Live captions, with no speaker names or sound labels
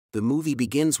The movie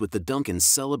begins with the Duncans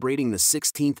celebrating the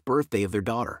 16th birthday of their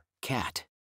daughter, Kat.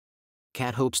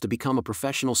 Kat hopes to become a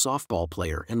professional softball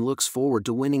player and looks forward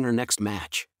to winning her next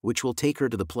match, which will take her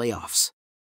to the playoffs.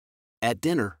 At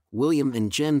dinner, William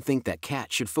and Jen think that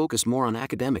Kat should focus more on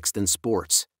academics than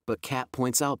sports, but Kat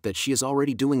points out that she is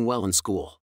already doing well in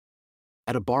school.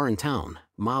 At a bar in town,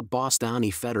 mob boss Donnie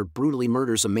Fetter brutally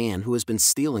murders a man who has been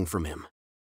stealing from him.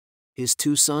 His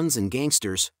two sons and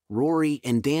gangsters, Rory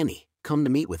and Danny, come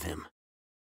to meet with him.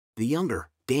 The younger,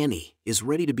 Danny, is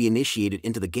ready to be initiated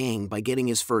into the gang by getting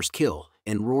his first kill,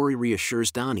 and Rory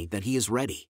reassures Donnie that he is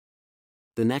ready.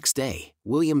 The next day,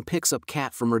 William picks up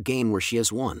Kat from her game where she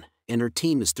has won, and her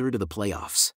team is through to the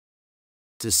playoffs.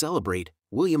 To celebrate,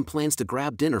 William plans to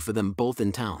grab dinner for them both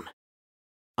in town.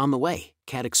 On the way,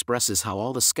 Kat expresses how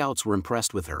all the scouts were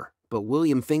impressed with her, but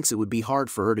William thinks it would be hard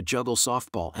for her to juggle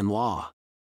softball and law.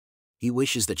 He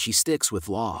wishes that she sticks with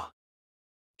law.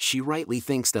 She rightly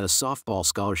thinks that a softball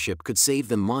scholarship could save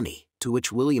them money, to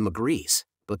which William agrees,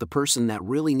 but the person that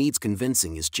really needs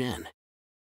convincing is Jen.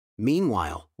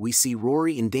 Meanwhile, we see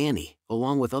Rory and Danny,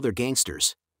 along with other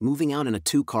gangsters, moving out in a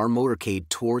two-car motorcade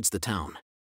towards the town.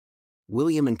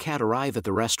 William and Kat arrive at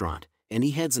the restaurant, and he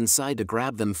heads inside to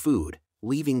grab them food,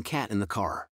 leaving Kat in the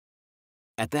car.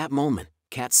 At that moment,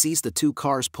 Kat sees the two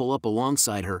cars pull up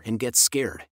alongside her and gets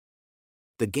scared.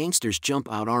 The gangsters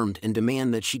jump out armed and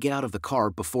demand that she get out of the car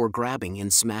before grabbing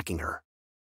and smacking her.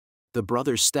 The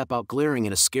brothers step out glaring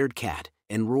at a scared Kat,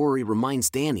 and Rory reminds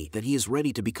Danny that he is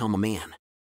ready to become a man.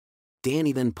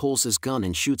 Danny then pulls his gun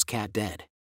and shoots Kat dead.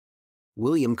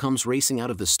 William comes racing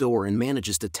out of the store and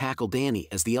manages to tackle Danny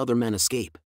as the other men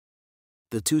escape.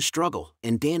 The two struggle,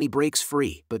 and Danny breaks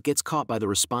free but gets caught by the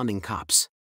responding cops.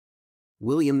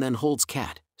 William then holds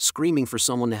Kat, screaming for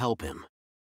someone to help him.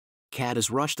 Kat is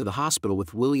rushed to the hospital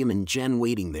with William and Jen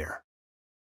waiting there.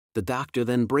 The doctor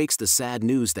then breaks the sad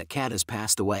news that Kat has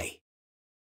passed away.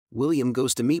 William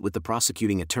goes to meet with the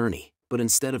prosecuting attorney, but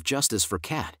instead of justice for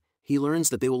Kat, he learns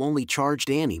that they will only charge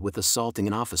Danny with assaulting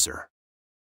an officer.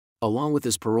 Along with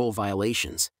his parole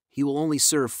violations, he will only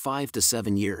serve 5 to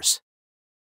 7 years.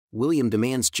 William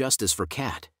demands justice for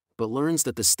Kat, but learns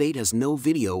that the state has no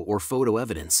video or photo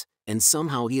evidence, and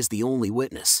somehow he is the only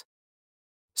witness.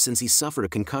 Since he suffered a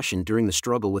concussion during the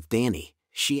struggle with Danny,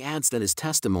 she adds that his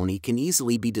testimony can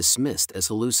easily be dismissed as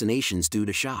hallucinations due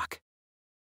to shock.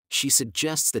 She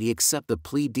suggests that he accept a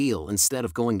plea deal instead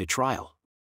of going to trial.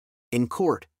 In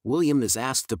court, William is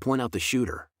asked to point out the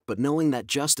shooter, but knowing that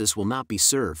justice will not be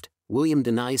served, William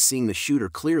denies seeing the shooter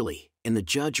clearly, and the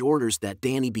judge orders that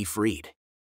Danny be freed.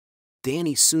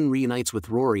 Danny soon reunites with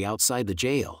Rory outside the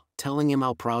jail, telling him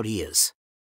how proud he is.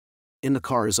 In the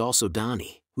car is also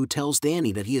Donnie, who tells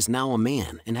Danny that he is now a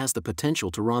man and has the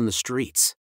potential to run the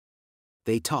streets.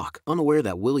 They talk, unaware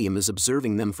that William is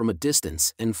observing them from a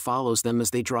distance and follows them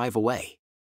as they drive away.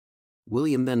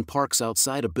 William then parks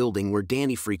outside a building where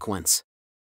Danny frequents.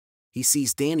 He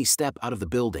sees Danny step out of the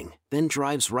building, then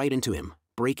drives right into him,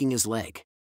 breaking his leg.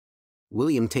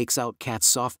 William takes out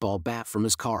Kat's softball bat from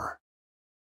his car.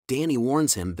 Danny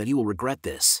warns him that he will regret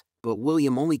this, but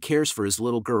William only cares for his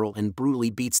little girl and brutally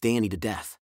beats Danny to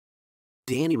death.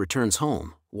 Danny returns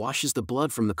home, washes the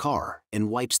blood from the car, and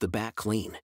wipes the bat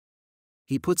clean.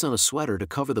 He puts on a sweater to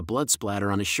cover the blood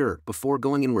splatter on his shirt before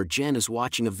going in where Jen is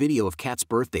watching a video of Kat's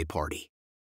birthday party.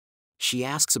 She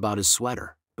asks about his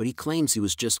sweater, but he claims he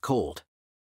was just cold.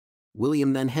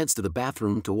 William then heads to the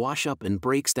bathroom to wash up and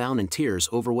breaks down in tears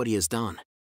over what he has done.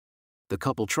 The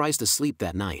couple tries to sleep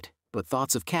that night, but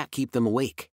thoughts of Kat keep them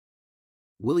awake.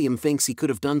 William thinks he could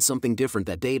have done something different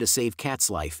that day to save Kat's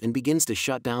life and begins to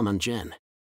shut down on Jen.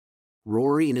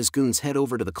 Rory and his goons head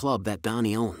over to the club that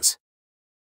Donnie owns.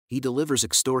 He delivers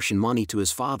extortion money to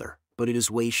his father, but it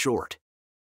is way short.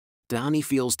 Donnie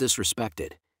feels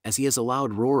disrespected, as he has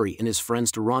allowed Rory and his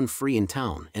friends to run free in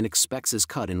town and expects his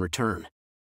cut in return.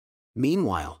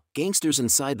 Meanwhile, gangsters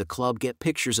inside the club get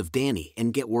pictures of Danny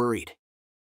and get worried.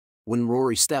 When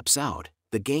Rory steps out,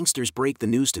 the gangsters break the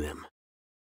news to him.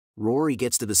 Rory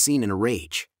gets to the scene in a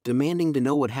rage, demanding to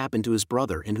know what happened to his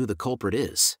brother and who the culprit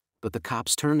is, but the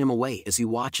cops turn him away as he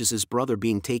watches his brother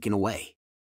being taken away.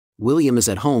 William is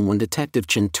at home when Detective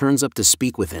Chen turns up to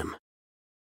speak with him.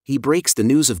 He breaks the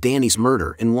news of Danny's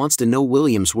murder and wants to know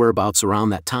William's whereabouts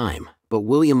around that time, but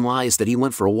William lies that he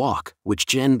went for a walk, which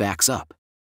Chen backs up.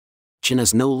 Chen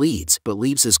has no leads but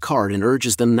leaves his card and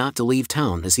urges them not to leave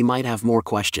town as he might have more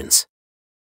questions.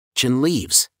 Chen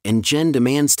leaves, and Jen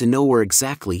demands to know where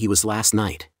exactly he was last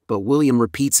night, but William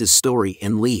repeats his story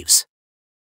and leaves.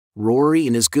 Rory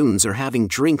and his goons are having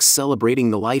drinks celebrating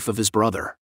the life of his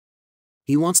brother.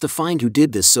 He wants to find who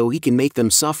did this so he can make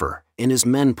them suffer, and his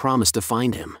men promise to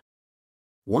find him.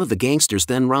 One of the gangsters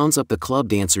then rounds up the club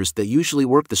dancers that usually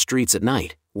work the streets at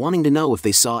night, wanting to know if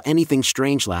they saw anything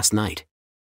strange last night.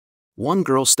 One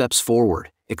girl steps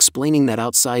forward, explaining that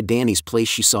outside Danny's place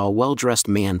she saw a well-dressed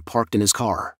man parked in his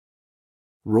car.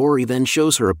 Rory then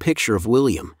shows her a picture of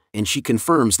William, and she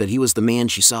confirms that he was the man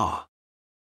she saw.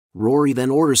 Rory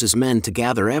then orders his men to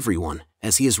gather everyone,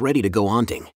 as he is ready to go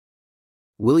hunting.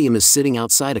 William is sitting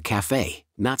outside a cafe,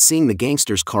 not seeing the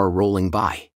gangster's car rolling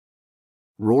by.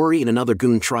 Rory and another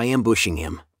goon try ambushing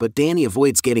him, but Danny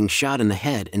avoids getting shot in the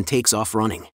head and takes off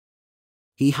running.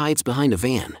 He hides behind a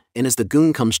van, and as the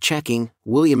goon comes checking,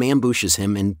 William ambushes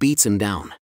him and beats him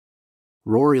down.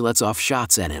 Rory lets off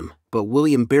shots at him, but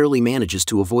William barely manages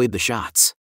to avoid the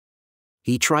shots.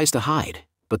 He tries to hide,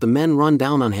 but the men run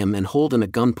down on him and hold him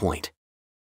at gunpoint.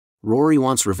 Rory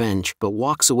wants revenge but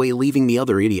walks away, leaving the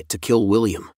other idiot to kill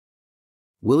William.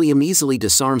 William easily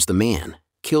disarms the man,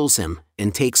 kills him,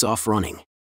 and takes off running.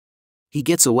 He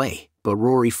gets away, but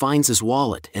Rory finds his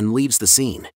wallet and leaves the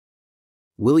scene.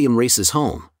 William races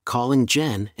home, calling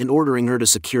Jen and ordering her to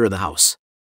secure the house.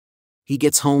 He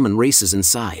gets home and races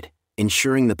inside,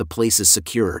 ensuring that the place is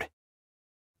secured.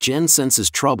 Jen senses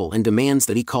trouble and demands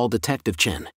that he call Detective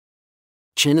Chen.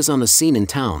 Chen is on the scene in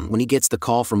town when he gets the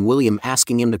call from William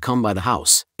asking him to come by the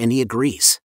house, and he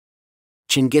agrees.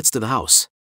 Chen gets to the house.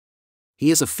 He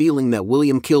has a feeling that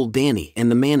William killed Danny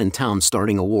and the man in town,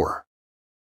 starting a war.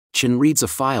 Chen reads a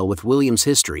file with William's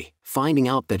history, finding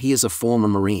out that he is a former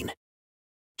Marine.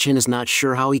 Chen is not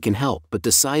sure how he can help but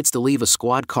decides to leave a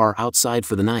squad car outside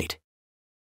for the night.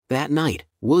 That night,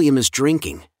 William is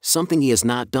drinking, something he has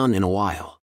not done in a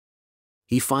while.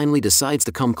 He finally decides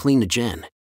to come clean to Jen.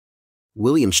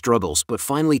 William struggles but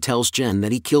finally tells Jen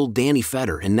that he killed Danny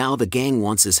Fetter and now the gang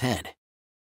wants his head.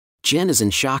 Jen is in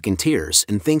shock and tears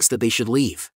and thinks that they should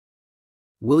leave.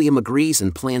 William agrees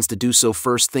and plans to do so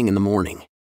first thing in the morning.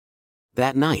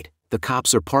 That night, the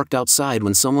cops are parked outside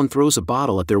when someone throws a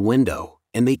bottle at their window,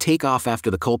 and they take off after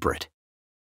the culprit.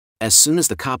 As soon as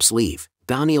the cops leave,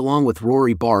 Donnie along with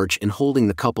Rory barge in, holding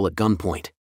the couple at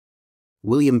gunpoint.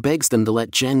 William begs them to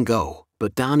let Jen go,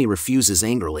 but Donnie refuses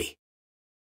angrily.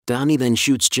 Donnie then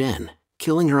shoots Jen,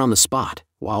 killing her on the spot,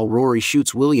 while Rory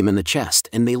shoots William in the chest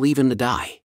and they leave him to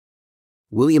die.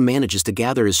 William manages to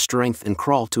gather his strength and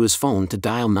crawl to his phone to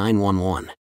dial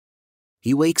 911.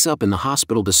 He wakes up in the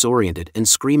hospital disoriented and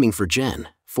screaming for Jen,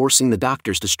 forcing the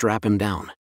doctors to strap him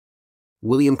down.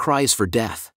 William cries for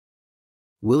death.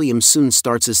 William soon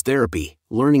starts his therapy,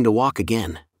 learning to walk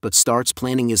again, but starts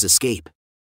planning his escape.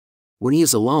 When he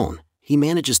is alone, he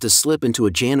manages to slip into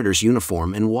a janitor's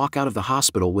uniform and walk out of the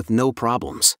hospital with no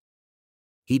problems.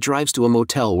 He drives to a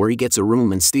motel where he gets a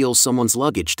room and steals someone's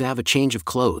luggage to have a change of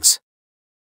clothes.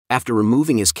 After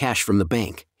removing his cash from the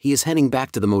bank, he is heading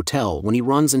back to the motel when he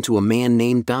runs into a man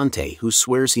named Dante who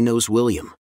swears he knows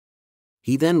William.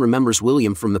 He then remembers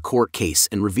William from the court case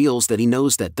and reveals that he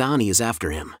knows that Donnie is after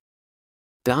him.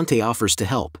 Dante offers to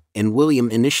help, and William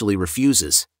initially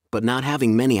refuses, but not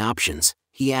having many options,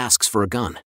 he asks for a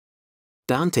gun.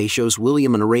 Dante shows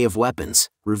William an array of weapons,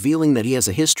 revealing that he has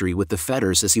a history with the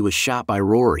Fetters as he was shot by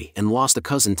Rory and lost a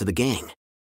cousin to the gang.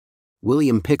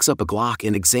 William picks up a Glock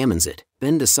and examines it,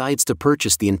 then decides to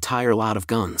purchase the entire lot of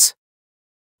guns.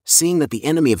 Seeing that the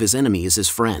enemy of his enemy is his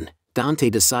friend, Dante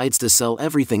decides to sell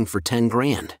everything for 10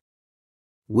 grand.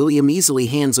 William easily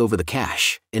hands over the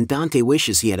cash, and Dante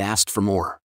wishes he had asked for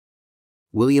more.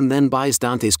 William then buys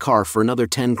Dante's car for another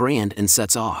 10 grand and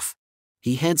sets off.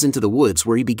 He heads into the woods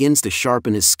where he begins to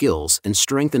sharpen his skills and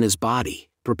strengthen his body,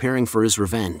 preparing for his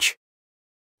revenge.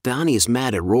 Donnie is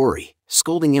mad at Rory,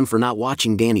 scolding him for not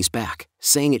watching Danny's back,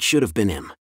 saying it should have been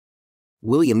him.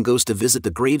 William goes to visit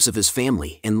the graves of his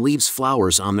family and leaves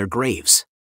flowers on their graves.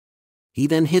 He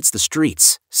then hits the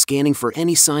streets, scanning for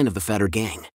any sign of the Fetter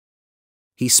gang.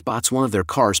 He spots one of their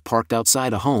cars parked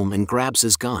outside a home and grabs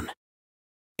his gun.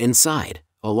 Inside,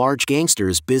 a large gangster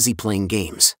is busy playing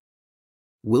games.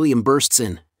 William bursts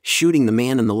in, shooting the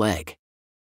man in the leg.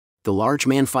 The large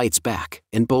man fights back,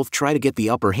 and both try to get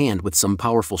the upper hand with some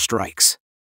powerful strikes.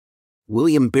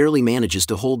 William barely manages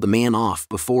to hold the man off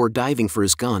before diving for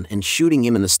his gun and shooting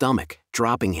him in the stomach,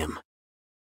 dropping him.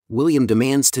 William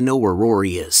demands to know where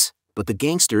Rory is, but the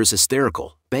gangster is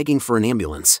hysterical, begging for an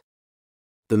ambulance.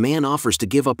 The man offers to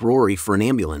give up Rory for an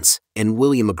ambulance, and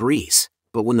William agrees,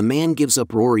 but when the man gives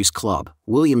up Rory's club,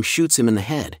 William shoots him in the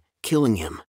head, killing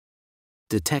him.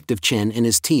 Detective Chen and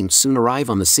his team soon arrive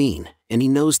on the scene, and he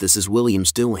knows this is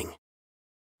William's doing.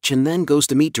 Chen then goes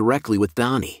to meet directly with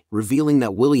Donnie, revealing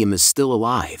that William is still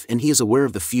alive and he is aware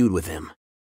of the feud with him.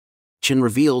 Chen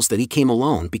reveals that he came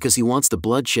alone because he wants the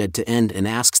bloodshed to end and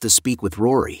asks to speak with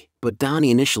Rory, but Donnie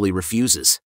initially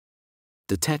refuses.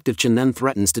 Detective Chen then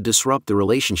threatens to disrupt the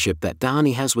relationship that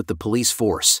Donnie has with the police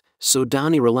force, so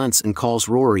Donnie relents and calls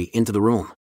Rory into the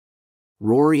room.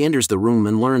 Rory enters the room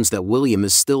and learns that William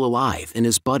is still alive and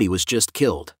his buddy was just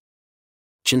killed.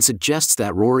 Chen suggests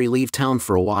that Rory leave town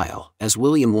for a while, as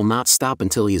William will not stop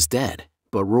until he is dead,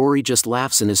 but Rory just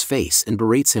laughs in his face and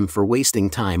berates him for wasting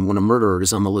time when a murderer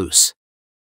is on the loose.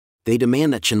 They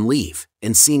demand that Chen leave,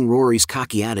 and seeing Rory's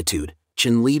cocky attitude,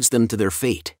 Chen leaves them to their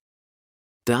fate.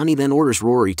 Donnie then orders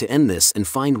Rory to end this and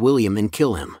find William and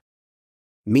kill him.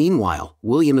 Meanwhile,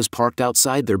 William is parked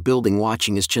outside their building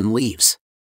watching as Chen leaves.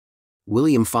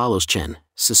 William follows Chen,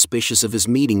 suspicious of his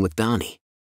meeting with Donnie.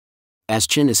 As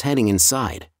Chen is heading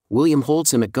inside, William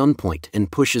holds him at gunpoint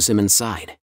and pushes him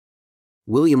inside.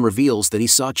 William reveals that he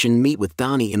saw Chen meet with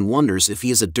Donnie and wonders if he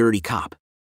is a dirty cop.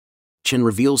 Chen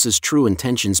reveals his true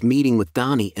intentions meeting with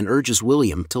Donnie and urges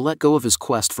William to let go of his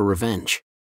quest for revenge.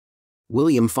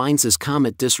 William finds his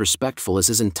comment disrespectful as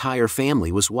his entire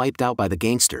family was wiped out by the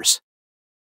gangsters.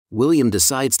 William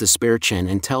decides to spare Chen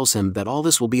and tells him that all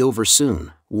this will be over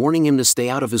soon, warning him to stay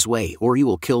out of his way or he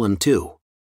will kill him too.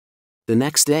 The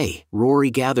next day,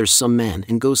 Rory gathers some men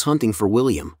and goes hunting for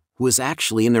William, who is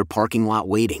actually in their parking lot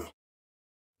waiting.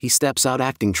 He steps out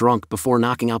acting drunk before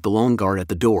knocking out the lone guard at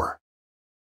the door.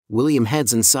 William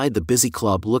heads inside the busy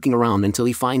club looking around until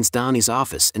he finds Donnie's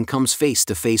office and comes face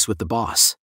to face with the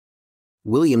boss.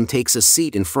 William takes a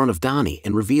seat in front of Donnie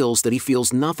and reveals that he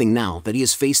feels nothing now that he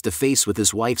is face to face with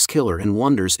his wife's killer and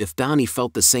wonders if Donnie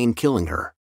felt the same killing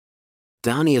her.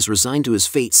 Donnie is resigned to his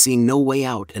fate, seeing no way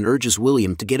out, and urges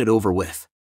William to get it over with.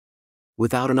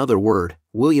 Without another word,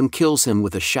 William kills him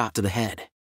with a shot to the head.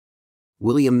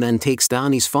 William then takes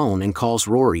Donnie's phone and calls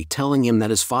Rory, telling him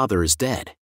that his father is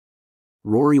dead.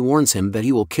 Rory warns him that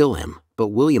he will kill him, but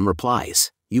William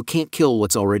replies, "You can't kill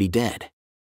what's already dead."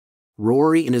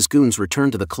 Rory and his goons return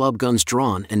to the club, guns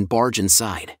drawn, and barge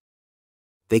inside.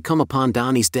 They come upon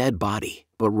Donnie's dead body,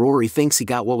 but Rory thinks he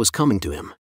got what was coming to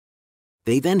him.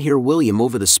 They then hear William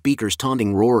over the speakers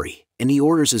taunting Rory, and he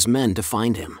orders his men to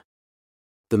find him.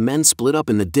 The men split up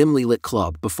in the dimly lit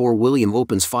club before William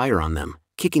opens fire on them,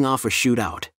 kicking off a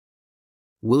shootout.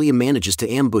 William manages to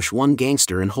ambush one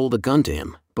gangster and hold a gun to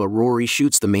him, but Rory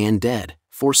shoots the man dead,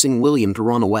 forcing William to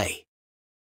run away.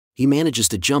 He manages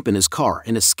to jump in his car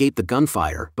and escape the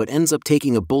gunfire but ends up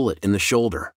taking a bullet in the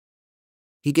shoulder.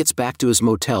 He gets back to his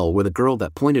motel where the girl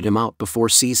that pointed him out before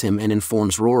sees him and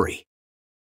informs Rory.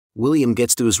 William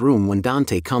gets to his room when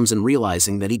Dante comes in,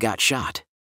 realizing that he got shot.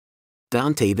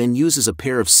 Dante then uses a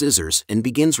pair of scissors and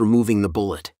begins removing the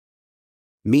bullet.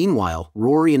 Meanwhile,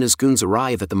 Rory and his goons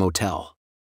arrive at the motel.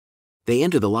 They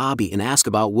enter the lobby and ask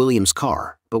about William's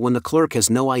car, but when the clerk has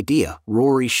no idea,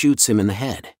 Rory shoots him in the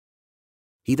head.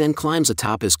 He then climbs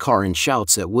atop his car and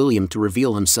shouts at William to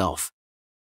reveal himself.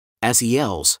 As he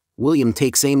yells, William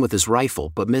takes aim with his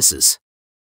rifle but misses.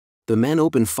 The men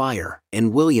open fire,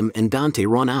 and William and Dante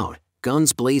run out,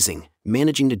 guns blazing,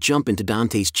 managing to jump into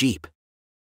Dante's jeep.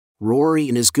 Rory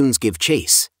and his goons give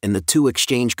chase, and the two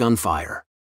exchange gunfire.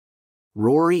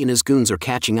 Rory and his goons are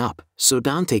catching up, so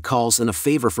Dante calls in a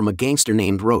favor from a gangster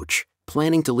named Roach,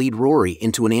 planning to lead Rory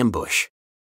into an ambush.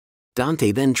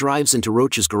 Dante then drives into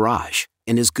Roach's garage,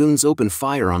 and his goons open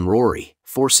fire on Rory,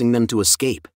 forcing them to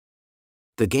escape.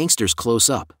 The gangsters close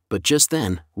up, but just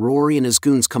then, Rory and his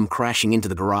goons come crashing into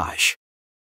the garage.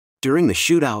 During the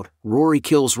shootout, Rory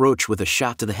kills Roach with a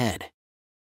shot to the head.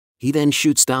 He then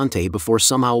shoots Dante before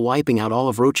somehow wiping out all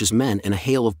of Roach's men in a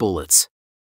hail of bullets.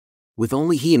 With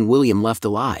only he and William left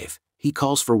alive, he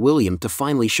calls for William to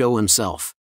finally show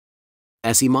himself.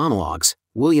 As he monologues,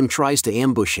 William tries to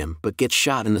ambush him but gets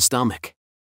shot in the stomach.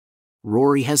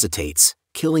 Rory hesitates,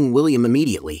 killing William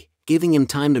immediately, giving him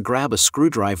time to grab a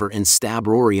screwdriver and stab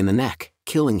Rory in the neck,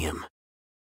 killing him.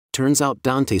 Turns out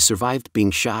Dante survived being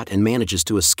shot and manages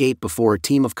to escape before a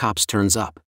team of cops turns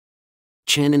up.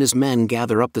 Chen and his men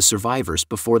gather up the survivors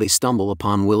before they stumble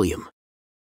upon William.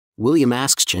 William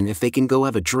asks Chen if they can go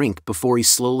have a drink before he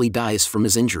slowly dies from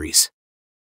his injuries.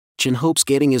 Chen hopes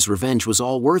getting his revenge was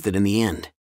all worth it in the end.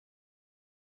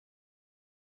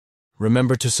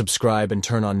 Remember to subscribe and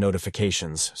turn on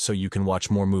notifications so you can watch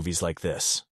more movies like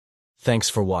this. Thanks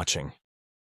for watching.